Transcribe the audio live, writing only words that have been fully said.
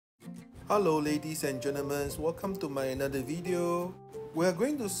Hello ladies and gentlemen, welcome to my another video. We are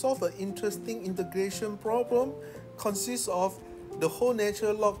going to solve an interesting integration problem consists of the whole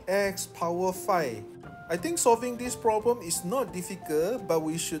natural log x power 5. I think solving this problem is not difficult, but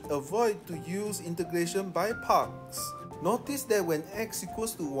we should avoid to use integration by parts. Notice that when x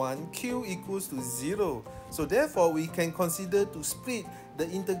equals to 1, q equals to 0. So therefore we can consider to split the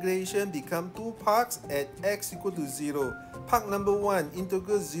integration become two parts at x equal to 0. Part number 1,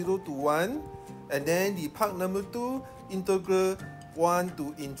 integral 0 to 1, and then the part number 2, integral 1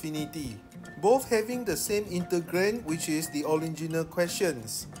 to infinity. Both having the same integrand, which is the original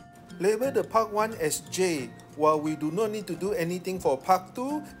questions. Label the part 1 as j, while we do not need to do anything for part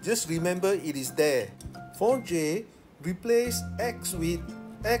 2, just remember it is there. For j, replace x with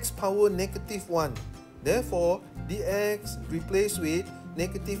x power negative 1. Therefore, dx replaced with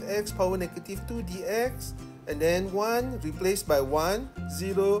negative x power negative 2 dx, and then 1 replaced by 1,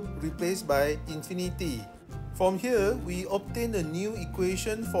 0 replaced by infinity. From here, we obtain a new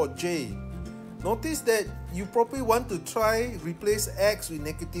equation for j. Notice that you probably want to try replace x with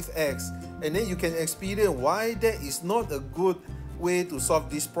negative x, and then you can experience why that is not a good way to solve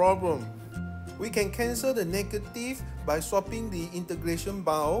this problem. We can cancel the negative by swapping the integration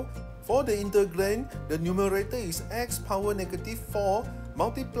bound. For the integrand, the numerator is x power negative 4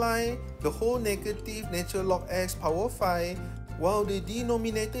 multiply the whole negative natural log x power 5, while the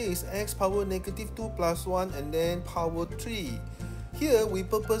denominator is x power negative 2 plus 1 and then power 3. Here we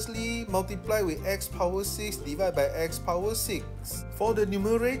purposely multiply with x power 6 divided by x power 6. For the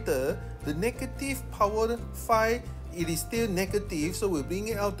numerator, the negative power 5, it is still negative, so we bring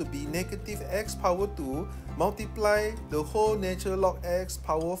it out to be negative x power 2 multiply the whole natural log x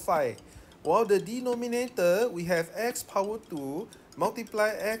power 5. While the denominator, we have x power 2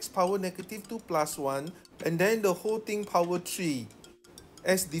 multiply x power negative 2 plus 1 and then the whole thing power 3.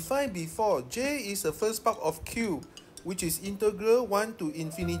 As defined before, j is the first part of q, which is integral 1 to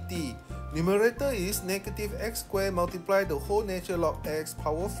infinity. Numerator is negative x squared multiply the whole natural log x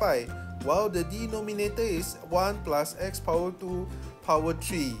power 5, while the denominator is 1 plus x power 2 power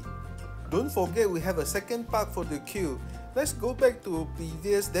 3. Don't forget we have a second part for the q. Let's go back to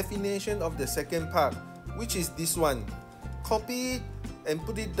previous definition of the second part, which is this one. Copy it and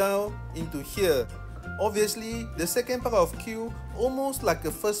put it down into here. Obviously, the second part of q almost like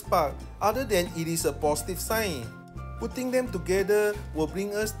the first part, other than it is a positive sign. Putting them together will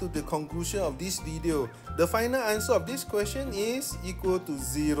bring us to the conclusion of this video. The final answer of this question is equal to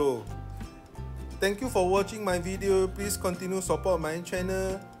 0. Thank you for watching my video. Please continue support my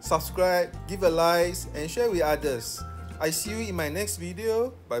channel, subscribe, give a like and share with others. I see you in my next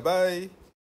video. Bye bye.